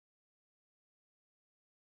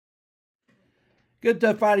Good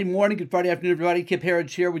Friday morning, good Friday afternoon, everybody. Kip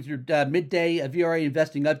Herriage here with your midday VRA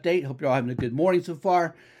investing update. Hope you're all having a good morning so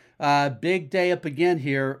far. Big day up again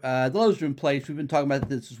here. The lows are in place. We've been talking about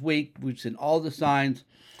this week. We've seen all the signs,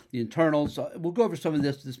 the internals. We'll go over some of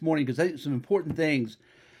this morning because I think some important things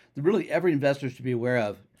that really every investor should be aware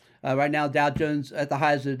of. Right now, Dow Jones at the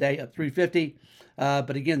highs of the day up 350.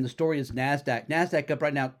 But again, the story is NASDAQ. NASDAQ up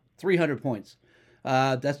right now 300 points.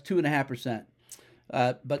 That's 2.5%.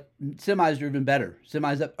 But semis are even better.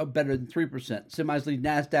 Semis up better than 3%. Semis lead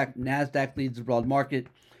Nasdaq. Nasdaq leads the broad market.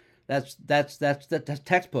 That's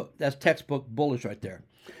textbook. That's textbook bullish right there.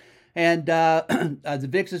 And the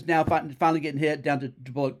VIX is now finally getting hit down to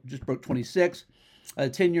just broke 26.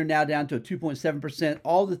 10-year now down to a 2.7%.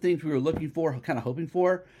 All the things we were looking for, kind of hoping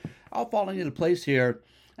for, all falling into place here.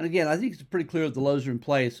 And again, I think it's pretty clear that the lows are in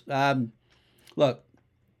place. Look.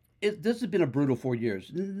 This has been a brutal 4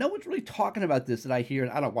 years. No one's really talking about this that I hear,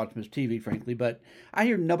 and I don't watch much TV, frankly, but I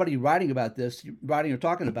hear nobody writing about this, writing or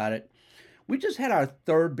talking about it. We just had our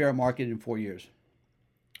third bear market in 4 years.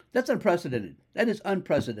 That's unprecedented. That is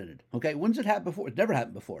unprecedented. Okay, when's it happened before? It's never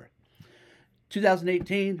happened before.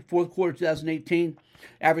 2018, fourth quarter 2018,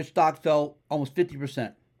 average stock fell almost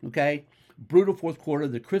 50%. Okay, brutal fourth quarter.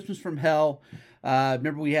 The Christmas from hell.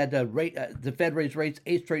 Remember we had the Fed raised rates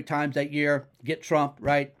 8 straight times that year. Get Trump,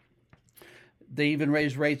 right? They even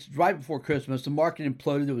raised rates right before Christmas. The market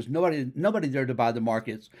imploded. There was nobody there to buy the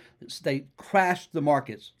markets. They crashed the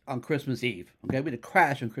markets on Christmas Eve. Okay, we had a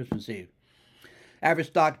crash on Christmas Eve. Average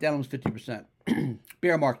stock down almost 50%.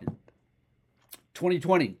 Bear market.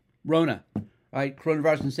 2020, Rona, right?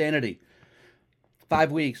 Coronavirus insanity.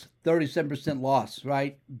 5 weeks, 37% loss,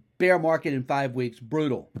 right? Bear market in 5 weeks,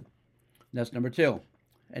 brutal. That's number 2.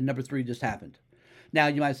 And number 3 just happened. Now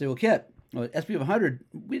you might say, well, Kip, S&P 500,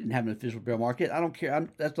 we didn't have an official bear market. I don't care.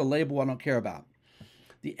 That's the label I don't care about.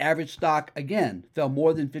 The average stock, again, fell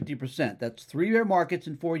more than 50%. That's 3 bear markets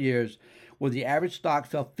in 4 years where the average stock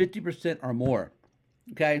fell 50% or more.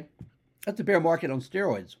 Okay? That's a bear market on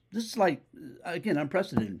steroids. This is like, again,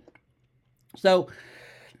 unprecedented. So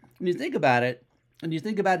when you think about it, and you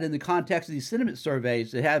think about it in the context of these sentiment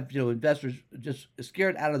surveys that have, investors just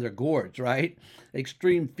scared out of their gourds, right?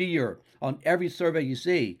 Extreme fear on every survey you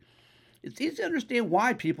see. It's easy to understand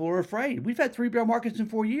why people are afraid. We've had 3 bear markets in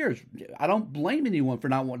 4 years. I don't blame anyone for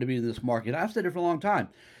not wanting to be in this market. I've said it for a long time.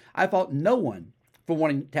 I fault no one for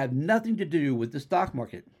wanting to have nothing to do with the stock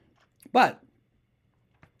market. But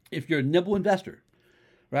if you're a nimble investor,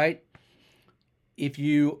 right? If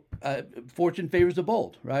you, fortune favors the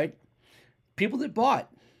bold, right? People that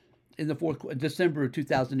bought in the December of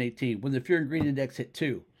 2018 when the Fear and Greed Index hit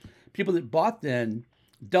 2, people that bought then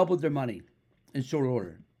doubled their money in short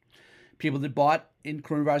order. People that bought in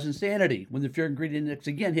coronavirus insanity when the Fear and Greed Index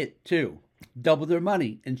again hit 2, doubled their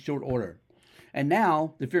money in short order. And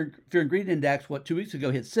now the Fear and Greed Index, 2 weeks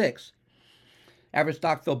ago, hit 6. Average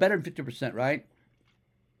stock fell better than 50%, right?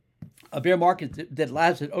 A bear market that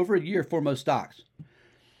lasted over a year for most stocks.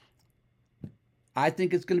 I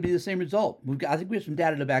think it's going to be the same result. I think we have some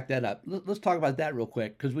data to back that up. Let's talk about that real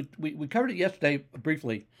quick because we covered it yesterday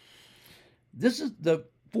briefly. This is the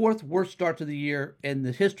 4th worst start to the year in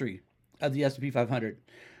the history of the S&P 500.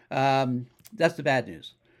 That's the bad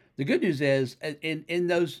news. The good news is in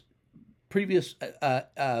those previous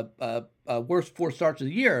worst 4 starts of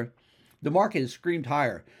the year, the market has screamed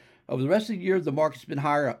higher. Over the rest of the year, the market's been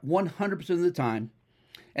higher 100% of the time,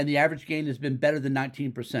 and the average gain has been better than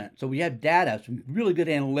 19%. So we have data, some really good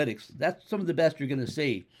analytics. That's some of the best you're going to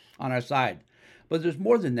see on our side. But there's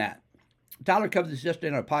more than that. Tyler covered this yesterday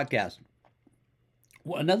on our podcast.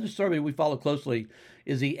 Well, another survey we follow closely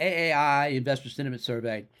is the AAI Investor Sentiment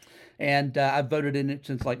Survey, and I've voted in it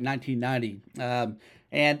since like 1990.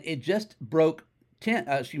 And it just broke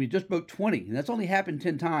 20, and that's only happened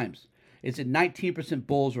 10 times. It's at 19%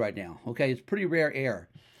 bulls right now. Okay, it's pretty rare air.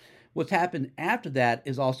 What's happened after that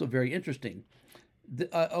is also very interesting.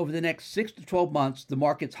 Over the next 6 to 12 months, the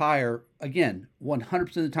market's higher again 100%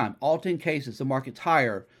 of the time. All 10 cases, the market's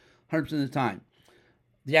higher 100% of the time.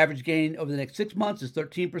 The average gain over the next 6 months is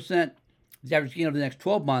 13%. The average gain over the next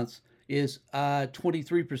 12 months is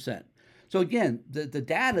 23%. So again, the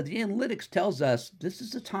data, the analytics tells us this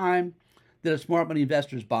is the time that a smart money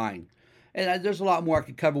investor is buying. And there's a lot more I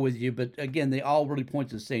could cover with you, but again, they all really point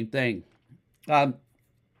to the same thing. I'm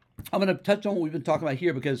going to touch on what we've been talking about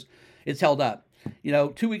here because it's held up.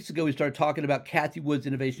 2 weeks ago, we started talking about Cathie Wood's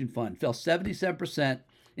Innovation Fund. Fell 77%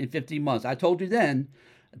 in 15 months. I told you then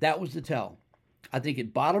that was the tell. I think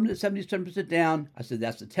it bottomed at 77% down. I said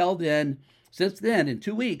that's the tell then. Since then, in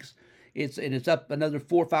 2 weeks, it's up another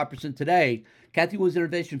 4 or 5% today. Cathie Wood's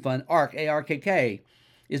Innovation Fund, ARK, ARKK,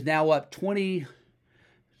 is now up 20.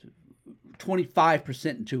 25%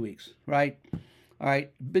 in 2 weeks, right? All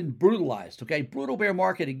right, been brutalized, okay? Brutal bear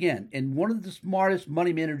market again. And one of the smartest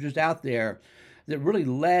money managers out there that really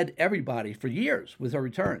led everybody for years with her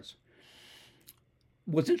returns.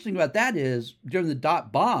 What's interesting about that is during the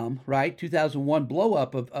dot bomb, right, 2001 blow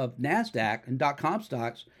up of NASDAQ and .com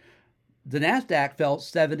stocks, the NASDAQ fell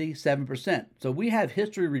 77%. So we have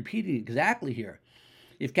history repeating exactly here.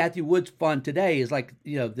 If Cathie Wood's fund today is like,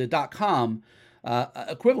 the .com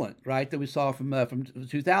equivalent, right, that we saw from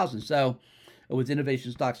 2000. So with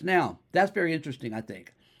innovation stocks now, that's very interesting, I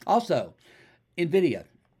think. Also, NVIDIA.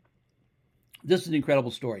 This is an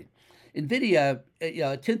incredible story. NVIDIA,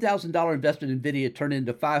 a $10,000 investment in NVIDIA turned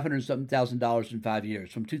into $500,000 in 5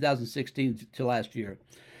 years, from 2016 to last year.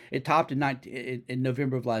 It topped in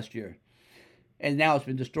November of last year, and now it's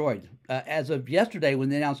been destroyed. As of yesterday, when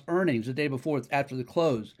they announced earnings, the day before, after the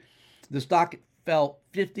close, the stock fell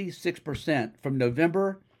 56% from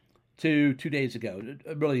November to 2 days ago,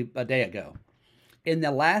 really a day ago. In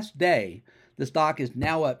the last day, the stock is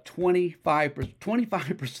now up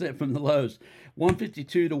 25% from the lows,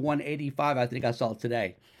 152 to 185, I think I saw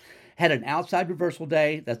today. Had an outside reversal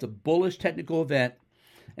day. That's a bullish technical event.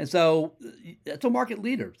 And so that's a market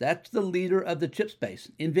leader. That's the leader of the chip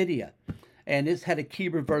space, NVIDIA. And it's had a key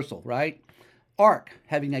reversal, right? ARK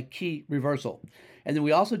having a key reversal. And then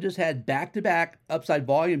we also just had back-to-back upside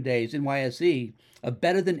volume days in NYSE of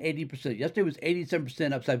better than 80%. Yesterday was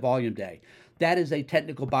 87% upside volume day. That is a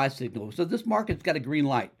technical buy signal. So this market's got a green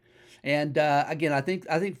light. And again, I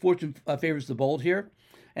think fortune favors the bold here.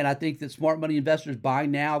 And I think that smart money investors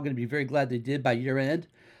buying now are going to be very glad they did by year end.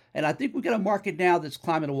 And I think we've got a market now that's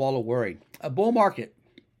climbing a wall of worry. A bull market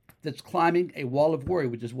that's climbing a wall of worry,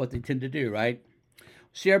 which is what they tend to do, right?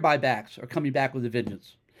 Share buybacks are coming back with a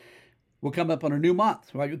vengeance. We'll come up on a new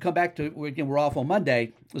month, right? We'll come back to, again, we're off on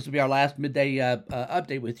Monday. This will be our last midday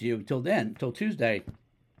update with you until then, until Tuesday.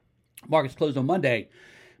 Markets closed on Monday.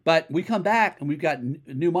 But we come back and we've got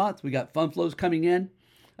a new month. We got fund flows coming in.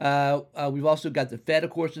 We've also got the Fed, of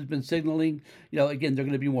course, has been signaling, again, they're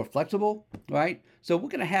going to be more flexible, right? So we're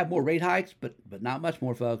going to have more rate hikes, but not much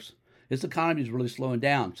more, folks. This economy is really slowing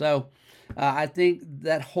down. So I think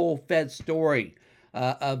that whole Fed story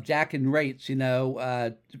of jacking rates,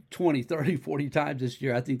 20, 30, 40 times this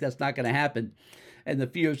year, I think that's not going to happen. And the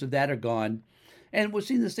fears of that are gone. And we're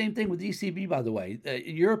seeing the same thing with ECB, by the way.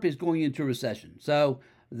 Europe is going into recession. So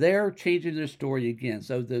they're changing their story again.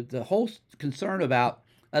 So the whole concern about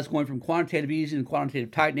us going from quantitative easing and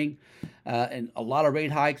quantitative tightening and a lot of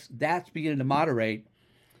rate hikes, that's beginning to moderate.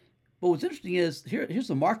 But what's interesting is here's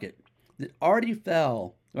the market that already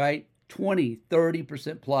fell, right, 20,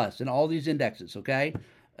 30% plus in all these indexes, okay?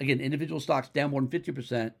 Again, individual stocks down more than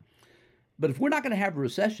 50%. But if we're not going to have a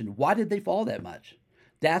recession, why did they fall that much?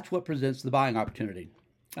 That's what presents the buying opportunity.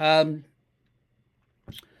 All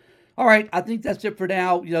right, I think that's it for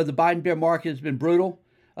now. The Biden bear market has been brutal.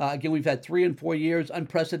 Again, we've had 3 and 4 years,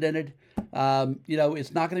 unprecedented.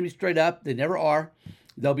 It's not going to be straight up. They never are.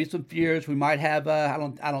 There'll be some fears. We might have. I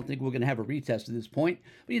don't think we're going to have a retest at this point,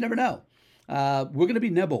 but you never know. We're going to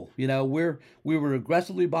be nimble. We were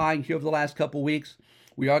aggressively buying here over the last couple of weeks.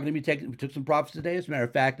 We are going to be we took some profits today, as a matter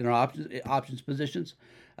of fact, in our options positions.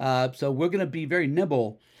 So we're going to be very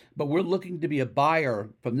nimble, but we're looking to be a buyer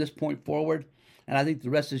from this point forward. And I think the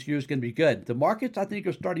rest of this year is going to be good. The markets, I think,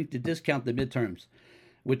 are starting to discount the midterms,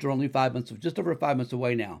 which are only just over 5 months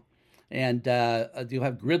away now. And you'll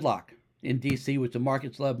have gridlock in D.C., which the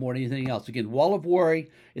markets love more than anything else. Again, wall of worry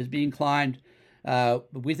is being climbed. But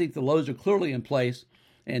we think the lows are clearly in place.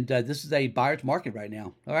 And this is a buyer's market right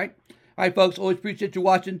now. All right? All right, folks, always appreciate you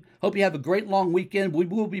watching. Hope you have a great long weekend. We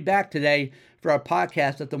will be back today for our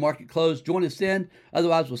podcast at the market close. Join us then.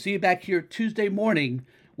 Otherwise, we'll see you back here Tuesday morning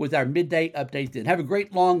with our midday update then. Have a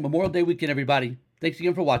great long Memorial Day weekend, everybody. Thanks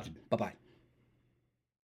again for watching. Bye-bye.